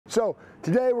So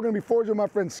today we're going to be forging with my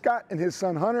friend Scott and his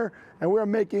son Hunter, and we're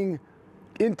making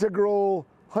integral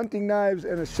hunting knives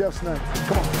and a chef's knife.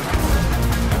 Come on.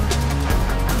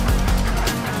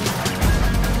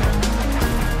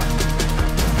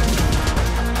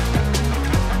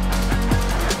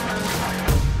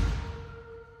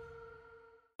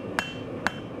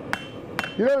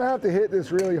 You don't have to hit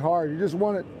this really hard, you just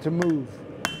want it to move.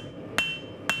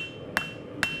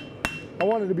 I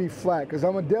want it to be flat because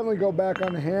I'm going to definitely go back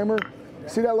on the hammer.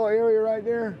 See that little area right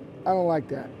there? I don't like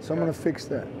that, so I'm going to fix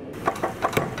that.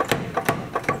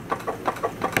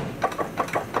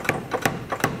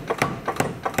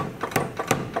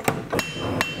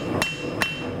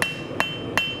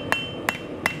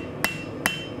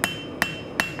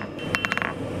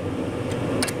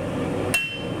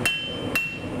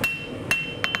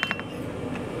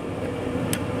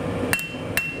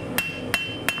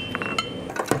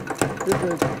 You're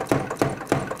good.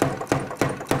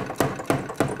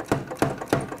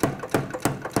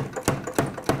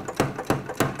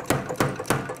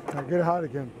 Get it hot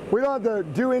again. We don't have to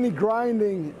do any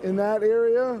grinding in that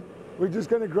area. We're just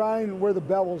going to grind where the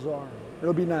bevels are.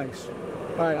 It'll be nice.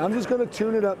 All right, I'm just going to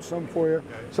tune it up some for you.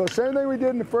 So same thing we did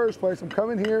in the first place. I'm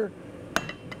coming here.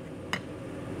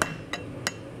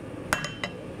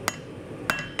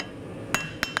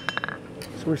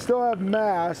 So we still have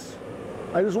mass.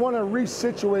 I just want to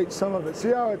resituate some of it. See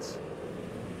how it's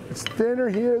thinner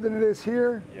here than it is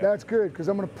here? Yep. That's good because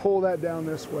I'm going to pull that down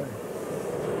this way.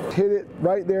 Hit it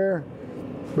right there,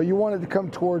 but you want it to come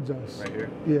towards us. Right here?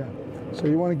 Yeah. So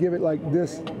you want to give it like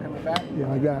this. Yeah,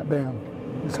 like that. Bam.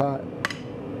 It's hot.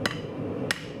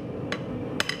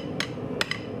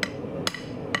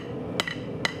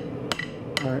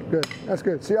 All right, good. That's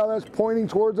good. See how that's pointing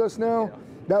towards us now?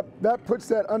 Yeah. That puts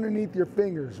that underneath your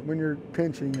fingers when you're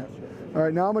pinching it. All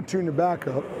right, now I'm going to tune it back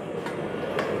up.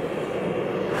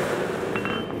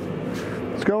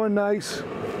 It's going nice.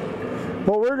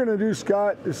 What we're going to do,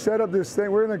 Scott, is set up this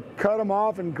thing. We're going to cut them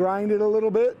off and grind it a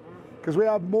little bit because we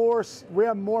have more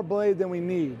blade than we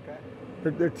need.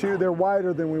 Okay. They're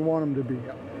wider than we want them to be.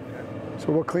 Yep. Okay.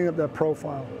 So we'll clean up that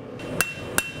profile.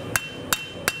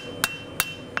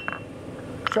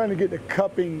 Trying to get the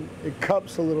cupping, it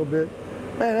cups a little bit.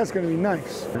 Man, that's going to be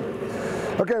nice.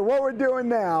 Okay, what we're doing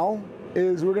now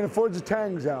is we're going to forge the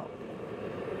tangs out.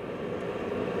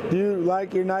 Do you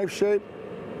like your knife shape?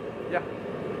 Yeah.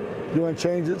 You want to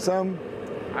change it some?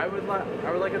 I would like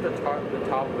it the top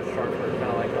was sharper, kind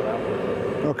of like how that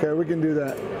was. Okay, we can do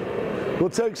that. We'll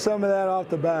take some of that off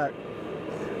the back.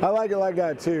 I like it like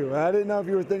that too. I didn't know if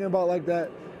you were thinking about like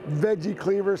that veggie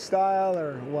cleaver style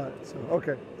or what. So,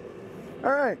 okay.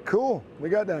 All right, cool. We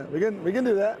got that. We can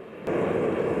do that.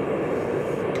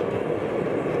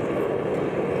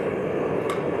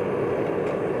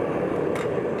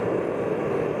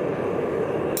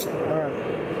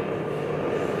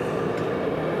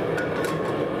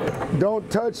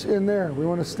 Don't touch in there. We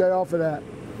want to stay off of that.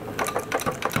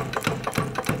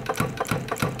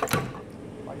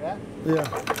 Like that? Yeah.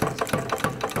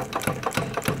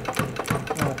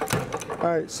 All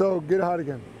right, so get it hot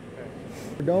again.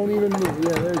 Okay. Don't even move.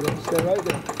 Yeah, there you go. Stay right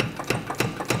there.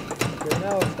 Okay,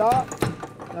 now stop.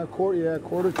 Now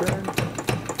quarter turn.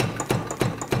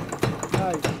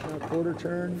 Nice. Now quarter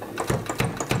turn.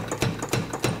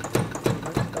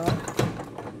 Right, stop.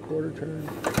 Quarter turn.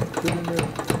 Get in there.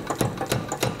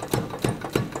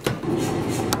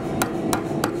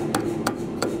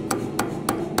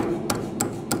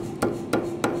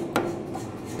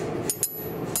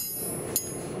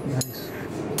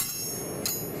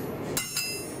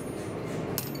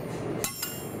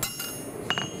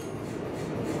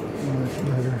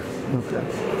 Okay.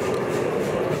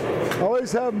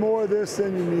 Always have more of this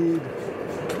than you need.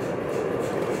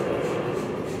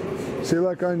 See,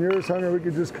 like on yours, Hunter, we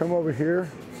could just come over here.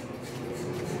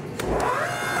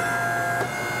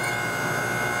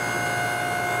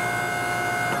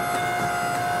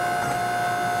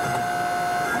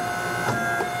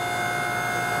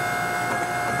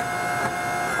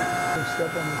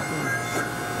 Step on this thing.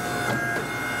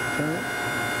 Turn it.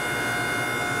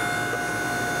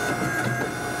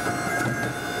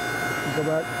 Go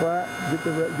back flat, get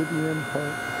the end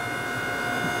part.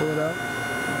 Pull it out.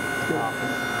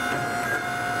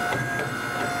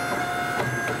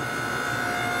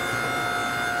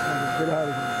 Get out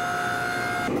of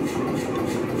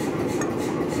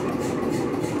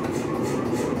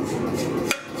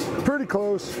here. Pretty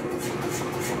close.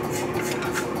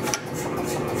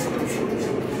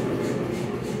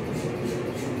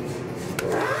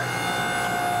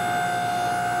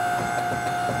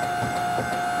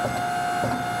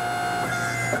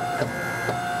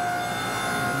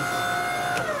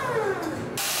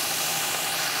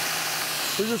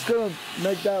 We're just gonna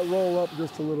make that roll up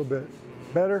just a little bit.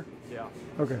 Better? Yeah.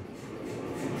 Okay.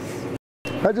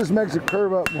 That just makes it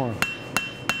curve up more.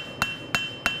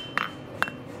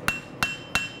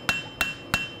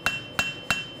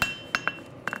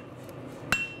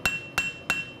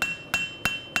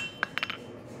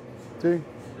 See?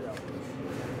 Yeah.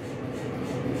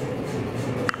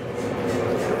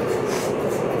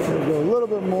 Go a little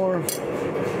bit more.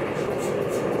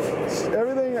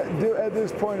 Everything I do at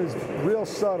this point is real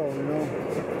subtle, you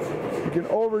know. You can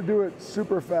overdo it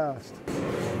super fast.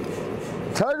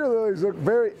 Tiger lilies look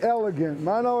very elegant.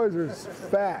 Mine always are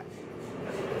fat.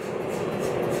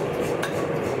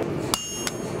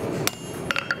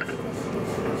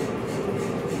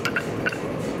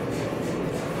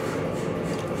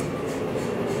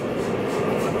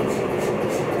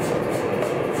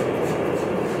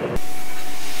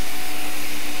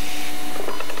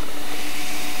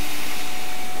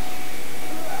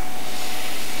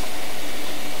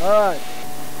 All right.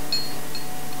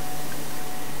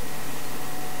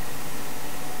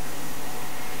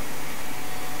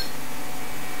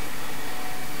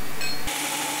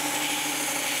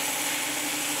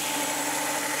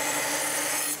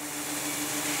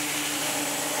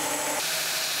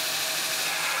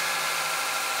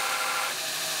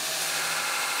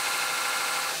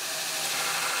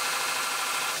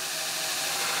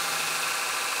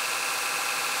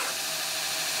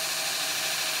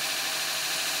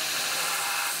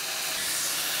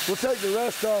 We'll take the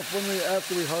rest off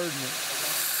after we harden it.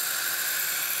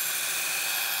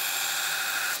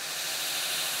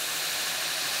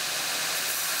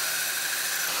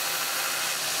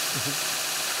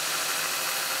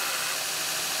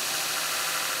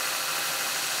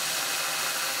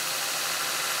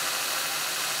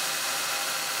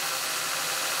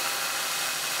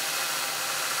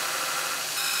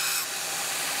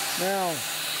 Now,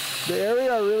 the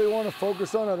area I really want to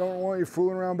focus on, I don't want you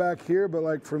fooling around back here, but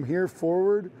like from here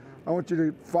forward, I want you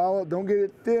to follow, don't get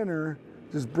it thinner,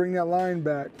 just bring that line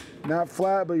back. Not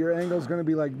flat, but your angle is going to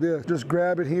be like this. Just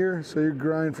grab it here, so you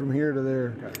grind from here to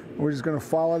there. Okay. We're just going to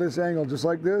follow this angle just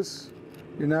like this.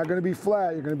 You're not going to be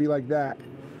flat, you're going to be like that.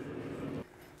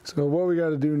 So what we got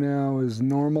to do now is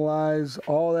normalize.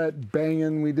 All that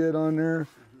banging we did on there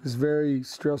is very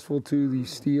stressful to the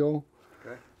steel.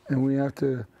 Okay. And we have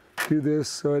to do this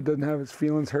so it doesn't have its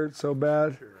feelings hurt so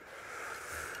bad. Sure.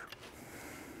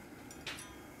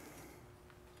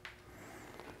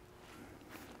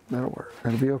 That'll work.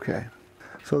 That'll be okay.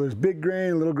 So there's big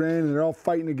grain, little grain, and they're all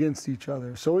fighting against each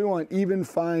other. So we want even,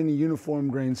 fine, uniform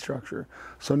grain structure.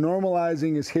 So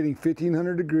normalizing is hitting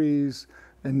 1500 degrees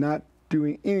and not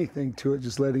doing anything to it,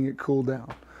 just letting it cool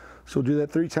down. So we'll do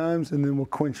that 3 times, and then we'll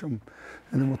quench them.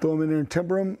 And then we'll throw them in there and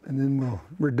temper them, and then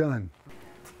we're done.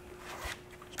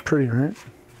 Pretty, right?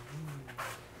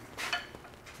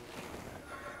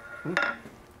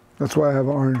 That's why I have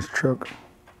an orange truck.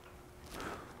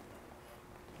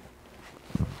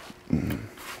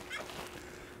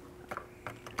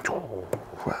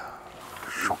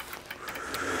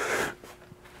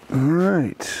 All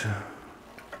right.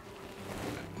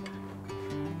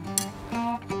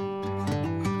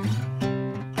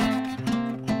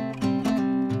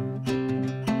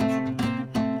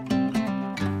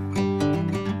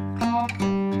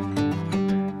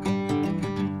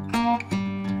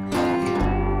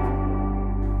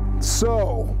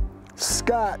 So,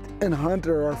 Scott and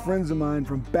Hunter are friends of mine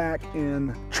from back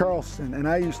in Charleston, and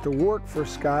I used to work for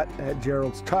Scott at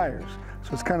Gerald's Tires.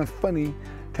 So it's kind of funny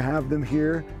to have them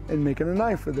here and making a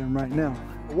knife for them right now.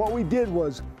 What we did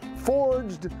was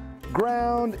forged,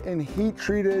 ground, and heat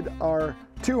treated our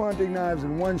 2 hunting knives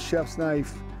and 1 chef's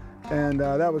knife, and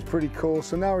that was pretty cool.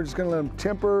 So now we're just gonna let them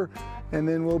temper, and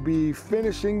then we'll be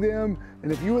finishing them.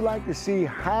 And if you would like to see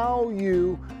how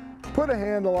you put a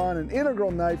handle on an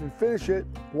integral knife and finish it,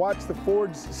 watch the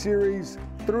Forged Series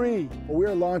 3.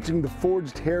 We're launching the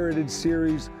Forged Heritage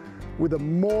Series with a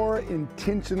more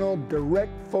intentional,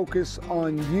 direct focus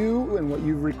on you and what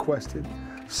you've requested.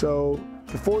 So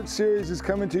the Forged Series is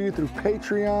coming to you through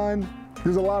Patreon.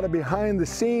 There's a lot of behind the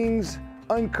scenes,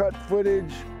 uncut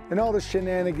footage, and all the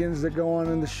shenanigans that go on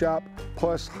in the shop,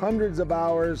 plus hundreds of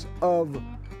hours of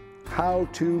how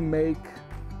to make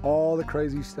all the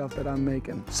crazy stuff that I'm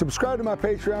making. Subscribe to my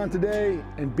Patreon today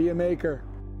and be a maker.